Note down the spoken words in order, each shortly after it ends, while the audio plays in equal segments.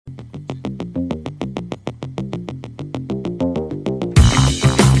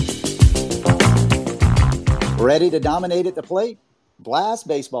Ready to dominate at the plate? Blast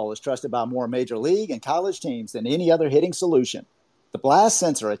Baseball is trusted by more major league and college teams than any other hitting solution. The Blast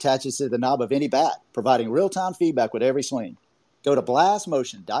sensor attaches to the knob of any bat, providing real-time feedback with every swing. Go to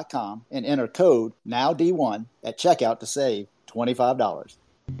blastmotion.com and enter code NOWD1 at checkout to save $25.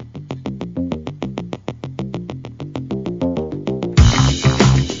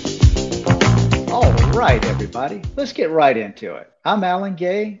 All right, everybody, let's get right into it. I'm Alan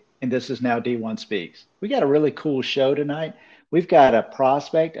Gay, and this is Now D1 Speaks. We got a really cool show tonight. We've got a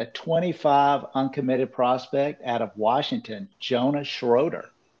prospect, a 25 uncommitted prospect out of Washington, Jonah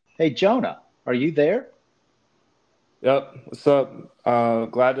Schroeder. Hey, Jonah, are you there? Yep. What's up?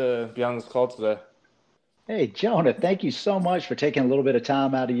 Glad to be on this call today. Hey, Jonah, thank you so much for taking a little bit of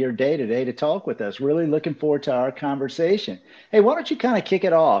time out of your day today to talk with us. Really looking forward to our conversation. Hey, why don't you kind of kick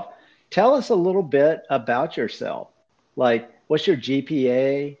it off? Tell us a little bit about yourself. Like, what's your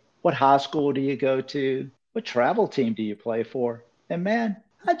GPA? What high school do you go to? What travel team do you play for? And man,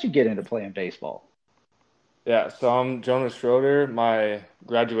 how'd you get into playing baseball? Yeah, so I'm Jonah Schroeder. My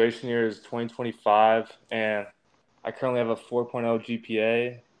graduation year is 2025, and I currently have a 4.0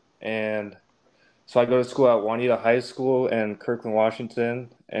 GPA. And so I go to school at Juanita High School in Kirkland,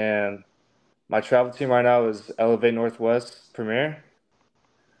 Washington. And my travel team right now is Elevate Northwest Premier.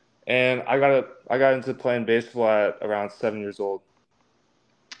 And I got into playing baseball at around 7 years old.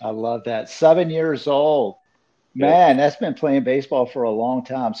 I love that. 7 years old. Man, that's been playing baseball for a long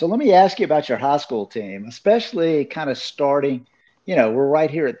time. So let me ask you about your high school team, especially kind of starting, we're right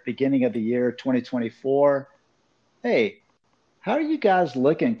here at the beginning of the year, 2024. Hey, how are you guys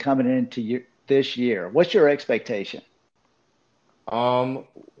looking coming into this year? What's your expectation? We're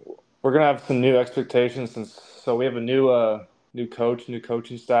gonna have some new expectations so we have a new coach, new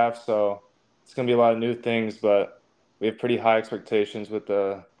coaching staff, so it's gonna be a lot of new things, but we have pretty high expectations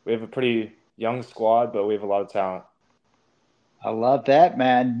we have a pretty young squad, but we have a lot of talent. I love that,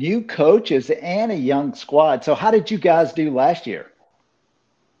 man. New coaches and a young squad. So how did you guys do last year?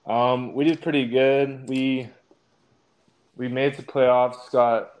 We did pretty good. We made it to playoffs,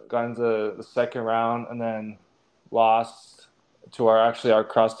 got into the second round, and then lost to our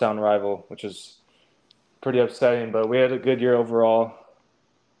crosstown rival, which is pretty upsetting. But we had a good year overall.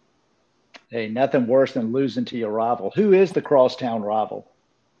 Hey, nothing worse than losing to your rival. Who is the crosstown rival?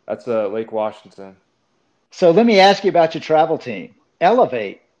 That's Lake Washington. So let me ask you about your travel team.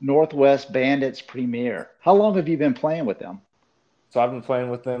 Elevate Northwest Bandits Premier. How long have you been playing with them? So I've been playing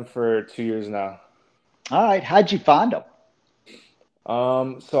with them for 2 years now. All right. How'd you find them?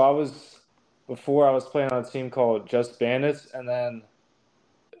 So before I was playing on a team called Just Bandits, and then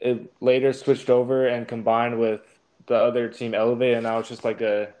it later switched over and combined with the other team Elevate, and now it's just like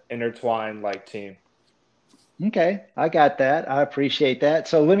a intertwined like team. Okay, I got that. I appreciate that.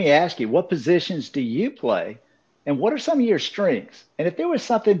 So let me ask you, what positions do you play, and what are some of your strengths? And if there was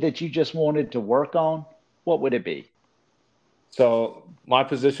something that you just wanted to work on, what would it be? So my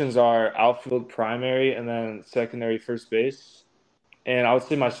positions are outfield primary and then secondary first base. And I would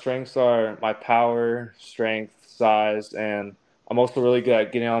say my strengths are my power, strength, size, and I'm also really good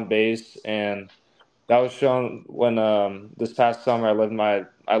at getting on base. And that was shown when this past summer I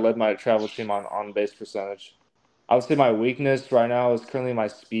led my travel team on base percentage. I would say my weakness right now is currently my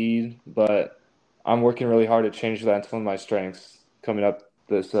speed, but I'm working really hard to change that into one of my strengths coming up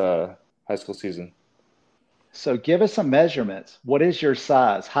this high school season. So give us some measurements. What is your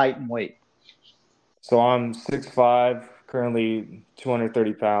size, height, and weight? So I'm 6'5", currently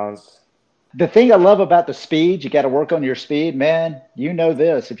 230 pounds. The thing I love about the speed, you got to work on your speed, man. You know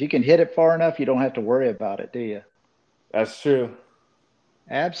this. If you can hit it far enough, you don't have to worry about it, do you? That's true.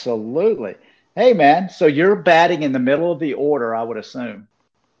 Absolutely. Hey, man, so you're batting in the middle of the order, I would assume.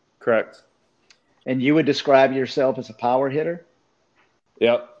 Correct. And you would describe yourself as a power hitter?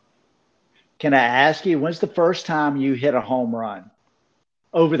 Yep. Can I ask you, when's the first time you hit a home run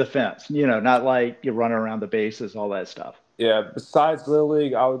over the fence? Not like you're running around the bases, all that stuff. Yeah, besides Little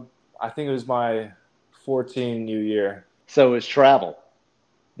League, I think it was my 14 new year. So it's travel.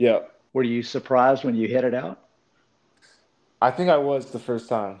 Yep. Were you surprised when you hit it out? I think I was the first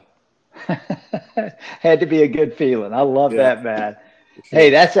time. Had to be a good feeling. I love that, man. Sure. Hey,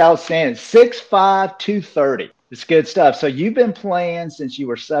 that's outstanding. 6'5", 230. It's good stuff. So you've been playing since you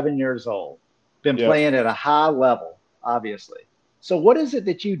were 7 years old. Been playing at a high level, obviously. So what is it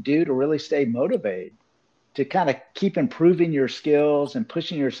that you do to really stay motivated, to kind of keep improving your skills and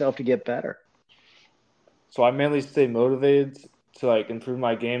pushing yourself to get better? So I mainly stay motivated to improve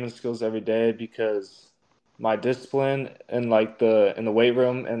my game and skills every day because my discipline and in the weight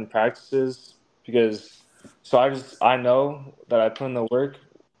room and practices, because I know that I put in the work,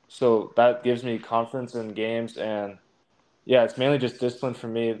 So that gives me confidence in games. And yeah, it's mainly just discipline for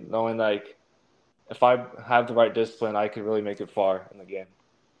me, knowing like if I have the right discipline, I could really make it far in the game.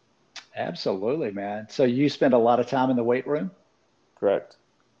 Absolutely, man. So you spend a lot of time in the weight room? Correct.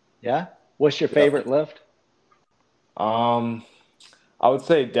 Yeah. What's your Yeah. favorite lift? Um, I would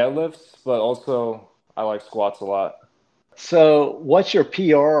say deadlifts, but also I like squats a lot. So what's your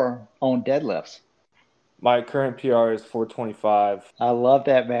PR on deadlifts? My current PR is 425. I love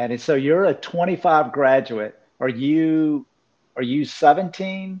that, man. And so you're a 25 graduate. Are you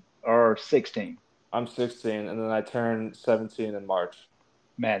 17 or 16? I'm 16, and then I turn 17 in March.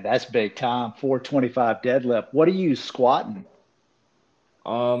 Man, that's big time. 425 deadlift. What are you squatting?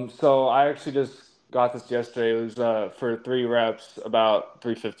 So I actually just got this yesterday. It was for 3 reps, about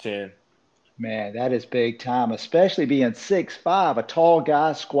 315. Man, that is big time, especially being 6'5", a tall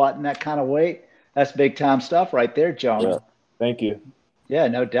guy squatting that kind of weight. That's big time stuff right there, Yeah. Jonah. Thank you. Yeah,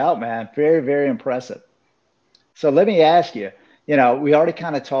 no doubt, man. Very, very impressive. So let me ask you, we already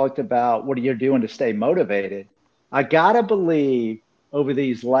kind of talked about what you're doing to stay motivated. I gotta believe over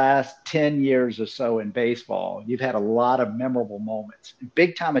these last 10 years or so in baseball, you've had a lot of memorable moments,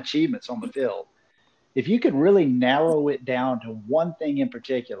 big time achievements on the field. If you could really narrow it down to one thing in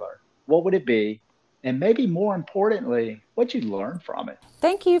particular, what would it be? And maybe more importantly, what you learned from it.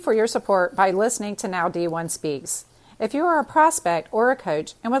 Thank you for your support by listening to Now D1 Speaks. If you are a prospect or a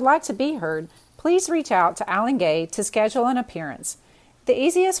coach and would like to be heard, please reach out to Alan Gay to schedule an appearance. The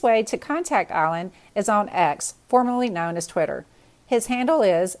easiest way to contact Alan is on X, formerly known as Twitter. His handle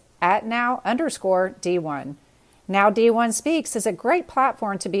is @now_D1. Now D1 Speaks is a great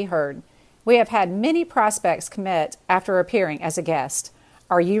platform to be heard. We have had many prospects commit after appearing as a guest.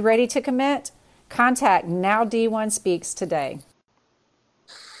 Are you ready to commit? Contact Now D1 Speaks today.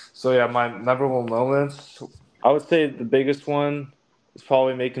 So yeah, my memorable moments. I would say the biggest one is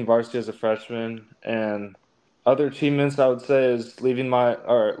probably making varsity as a freshman, and other achievements I would say is leading my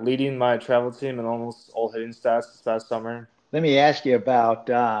travel team in almost all hitting stats this past summer. Let me ask you about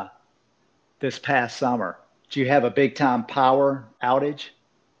this past summer. Do you have a big time power outage?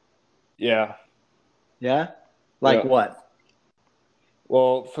 Yeah, Yeah? Like yeah. what?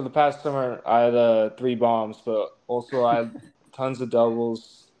 Well, for the past summer, I had 3 bombs, but also I had tons of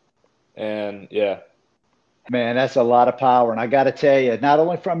doubles, and yeah, Man, that's a lot of power. And I got to tell you, not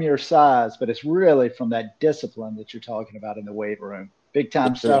only from your size, but it's really from that discipline that you're talking about in the weight room. Big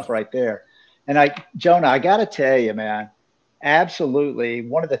time sure. stuff right there. And Jonah, I got to tell you, man, absolutely.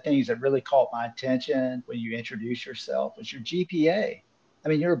 One of the things that really caught my attention when you introduced yourself was your GPA. I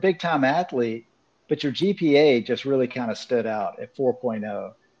mean, you're a big time athlete, but your GPA just really kind of stood out at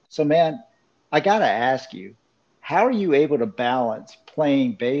 4.0. So, man, I got to ask you, how are you able to balance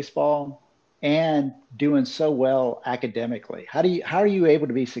playing baseball and doing so well academically? How are you able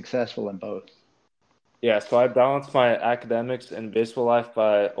to be successful in both? Yeah, so I balance my academics and baseball life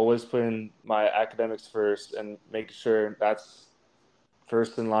by always putting my academics first and making sure that's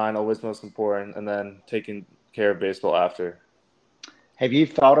first in line, always most important, and then taking care of baseball after. Have you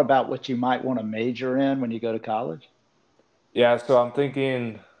thought about what you might want to major in when you go to college? Yeah, so I'm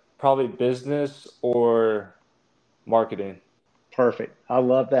thinking probably business or marketing. Perfect. I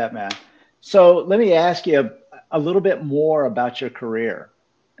love that, man. So let me ask you a little bit more about your career.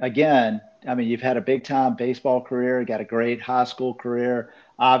 Again, I mean, you've had a big time baseball career, got a great high school career,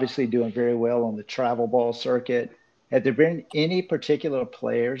 obviously doing very well on the travel ball circuit. Have there been any particular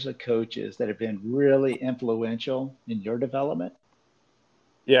players or coaches that have been really influential in your development?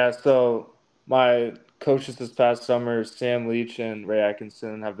 Yeah, so my coaches this past summer, Sam Leach and Ray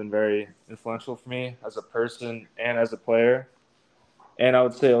Atkinson, have been very influential for me as a person and as a player. And I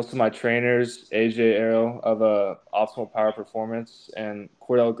would say also my trainers, AJ Arrow of Optimal Power Performance and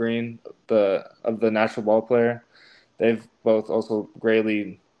Cordell Green, the natural ball player. They've both also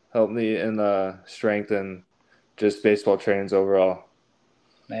greatly helped me in strength and just baseball trainings overall.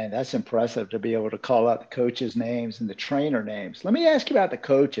 Man, that's impressive to be able to call out the coaches' names and the trainer names. Let me ask you about the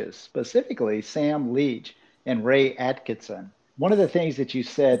coaches, specifically Sam Leach and Ray Atkinson. One of the things that you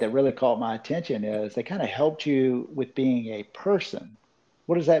said that really caught my attention is they kind of helped you with being a person.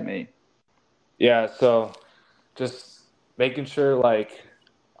 What does that mean? Yeah, so just making sure like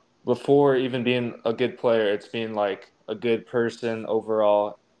before even being a good player, it's being like a good person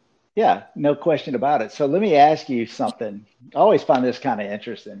overall. Yeah, no question about it. So let me ask you something. I always find this kind of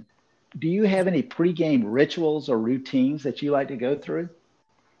interesting. Do you have any pregame rituals or routines that you like to go through?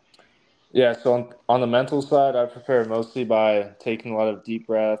 Yeah, so on the mental side, I prepare mostly by taking a lot of deep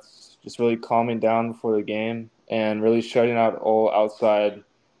breaths, just really calming down before the game and really shutting out all outside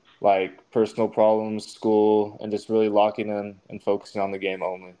like personal problems, school, and just really locking in and focusing on the game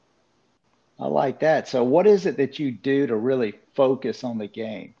only. I like that. So, what is it that you do to really focus on the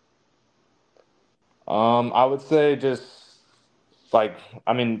game? I would say just like,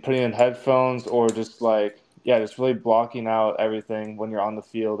 I mean, putting in headphones or just like, yeah, just really blocking out everything when you're on the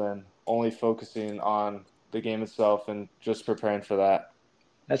field and only focusing on the game itself and just preparing for that.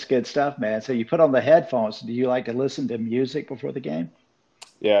 That's good stuff, man. So, you put on the headphones. Do you like to listen to music before the game?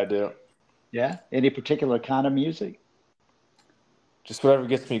 Yeah, I do. Yeah. Any particular kind of music? Just whatever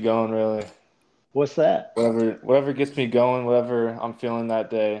gets me going, really. What's that? Whatever gets me going, whatever I'm feeling that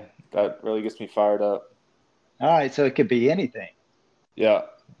day, that really gets me fired up. All right. So, it could be anything. Yeah,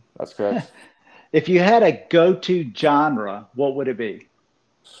 that's correct. If you had a go-to genre, what would it be?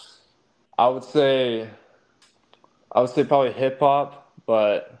 I would say probably hip hop,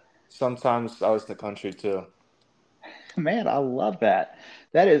 but sometimes I listen to country too. Man, I love that.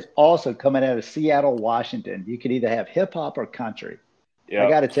 That is also coming out of Seattle, Washington. You could either have hip hop or country. I Yeah.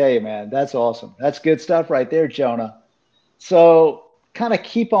 got to tell you, man, that's awesome. That's good stuff right there, Jonah. So, kind of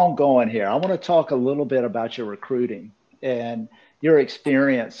keep on going here. I want to talk a little bit about your recruiting and your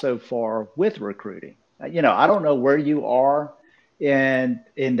experience so far with recruiting. I don't know where you are in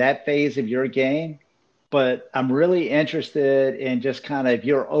that phase of your game, but I'm really interested in just kind of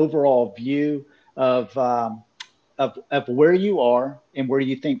your overall view of of where you are and where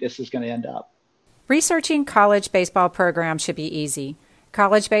you think this is going to end up. Researching college baseball programs should be easy.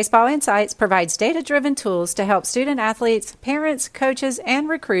 College Baseball Insights provides data driven tools to help student athletes, parents, coaches, and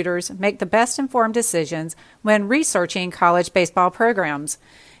recruiters make the best informed decisions when researching college baseball programs.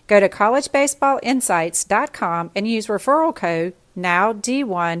 Go to collegebaseballinsights.com and use referral code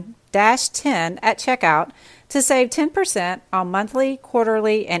NOWD1-10 at checkout to save 10% on monthly,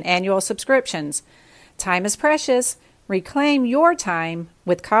 quarterly, and annual subscriptions. Time is precious. Reclaim your time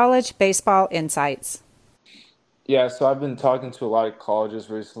with College Baseball Insights. Yeah, so I've been talking to a lot of colleges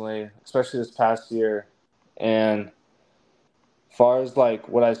recently, especially this past year. And as far as like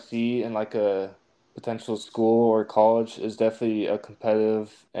what I see in like a potential school or college is definitely a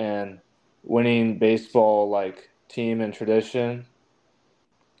competitive and winning baseball like team and tradition.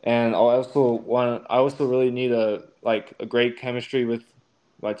 And I also really need a great chemistry with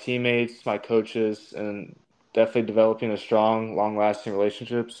my teammates, my coaches, and definitely developing a strong, long-lasting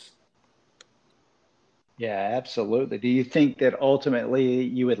relationships. Yeah, absolutely. Do you think that ultimately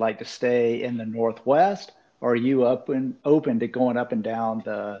you would like to stay in the Northwest, or are you open to going up and down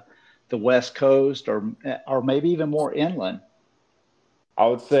the West Coast, or maybe even more inland? I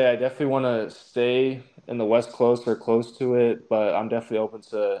would say I definitely want to stay in the West Coast or close to it, but I'm definitely open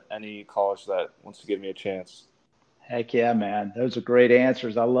to any college that wants to give me a chance. Heck yeah, man. Those are great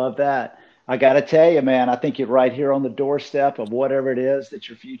answers. I love that. I got to tell you, man, I think you're right here on the doorstep of whatever it is that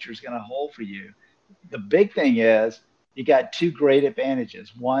your future is going to hold for you. The big thing is you got two great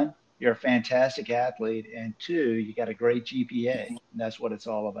advantages. One, you're a fantastic athlete, and two, you got a great GPA. And that's what it's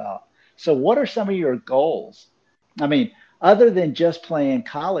all about. So, what are some of your goals? I mean, other than just playing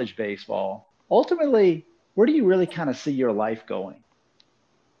college baseball, ultimately, where do you really kind of see your life going?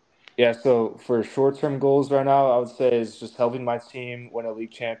 Yeah, so for short-term goals right now, I would say is just helping my team win a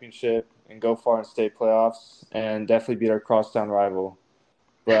league championship and go far in state playoffs and definitely beat our crosstown rival.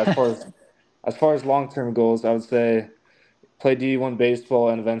 But as far as long-term goals, I would say play D1 baseball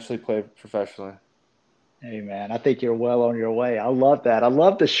and eventually play professionally. Hey, man, I think you're well on your way. I love that. I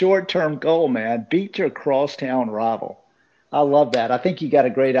love the short term goal, man. Beat your crosstown rival. I love that. I think you got a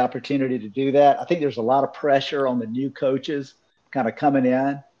great opportunity to do that. I think there's a lot of pressure on the new coaches kind of coming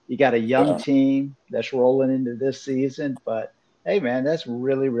in. You got a young Yeah. team that's rolling into this season, but hey, man, that's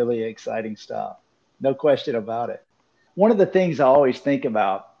really, really exciting stuff. No question about it. One of the things I always think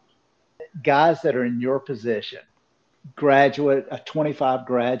about guys that are in your position, graduate, a 25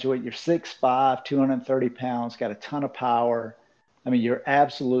 graduate, you're 6'5", 230 pounds, got a ton of power. I mean, you're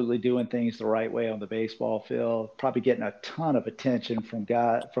absolutely doing things the right way on the baseball field, probably getting a ton of attention from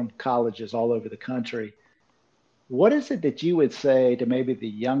colleges all over the country. What is it that you would say to maybe the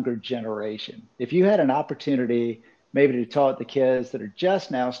younger generation? If you had an opportunity maybe to talk to kids that are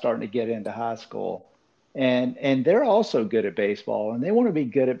just now starting to get into high school and they're also good at baseball and they want to be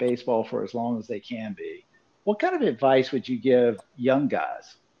good at baseball for as long as they can be. What kind of advice would you give young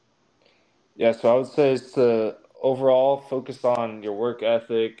guys? Yeah, so I would say is to overall focus on your work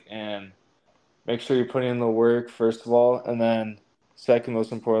ethic and make sure you're putting in the work first of all, and then second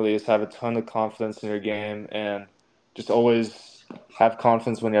most importantly is have a ton of confidence in your game and just always have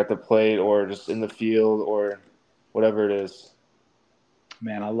confidence when you're at the plate or just in the field or whatever it is.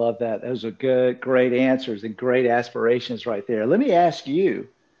 Man, I love that. Those are good, great answers and great aspirations right there. Let me ask you,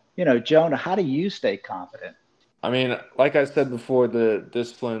 Jonah, how do you stay confident? I mean, like I said before, the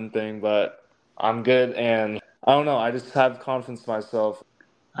discipline thing, but I'm good, and I don't know. I just have confidence in myself.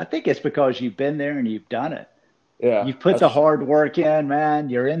 I think it's because you've been there and you've done it. Yeah, You've put the that's hard work in, man.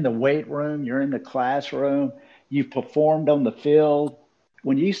 You're in the weight room, you're in the classroom, you've performed on the field.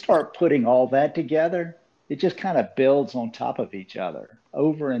 When you start putting all that together, it just kind of builds on top of each other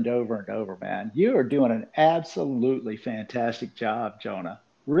over and over and over, man. You are doing an absolutely fantastic job, Jonah.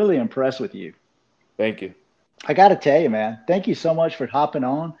 Really impressed with you. thank you. I got to tell you, man, thank you so much for hopping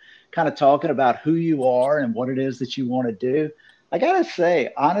on, kind of talking about who you are and what it is that you want to do. I got to say,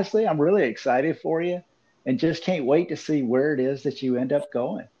 honestly, I'm really excited for you and just can't wait to see where it is that you end up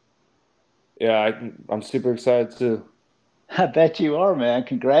going. Yeah, I'm super excited too. I bet you are, man.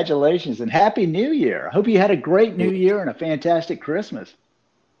 Congratulations and Happy New Year. I hope you had a great New Year and a fantastic Christmas.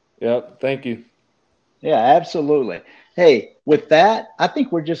 Yep, thank you. Yeah, absolutely. Hey, with that, I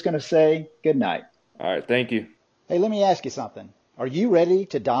think we're just going to say good night. All right, thank you. Hey, let me ask you something. Are you ready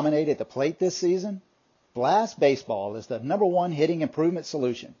to dominate at the plate this season? Blast Baseball is the #1 hitting improvement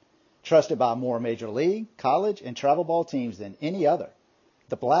solution, trusted by more major league, college, and travel ball teams than any other.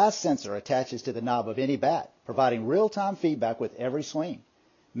 The Blast sensor attaches to the knob of any bat, providing real-time feedback with every swing.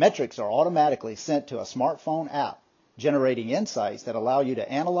 Metrics are automatically sent to a smartphone app, generating insights that allow you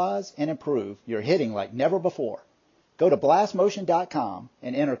to analyze and improve your hitting like never before. Go to blastmotion.com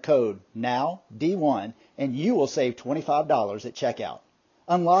and enter code NOWD1 and you will save $25 at checkout.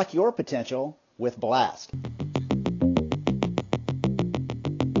 Unlock your potential with Blast.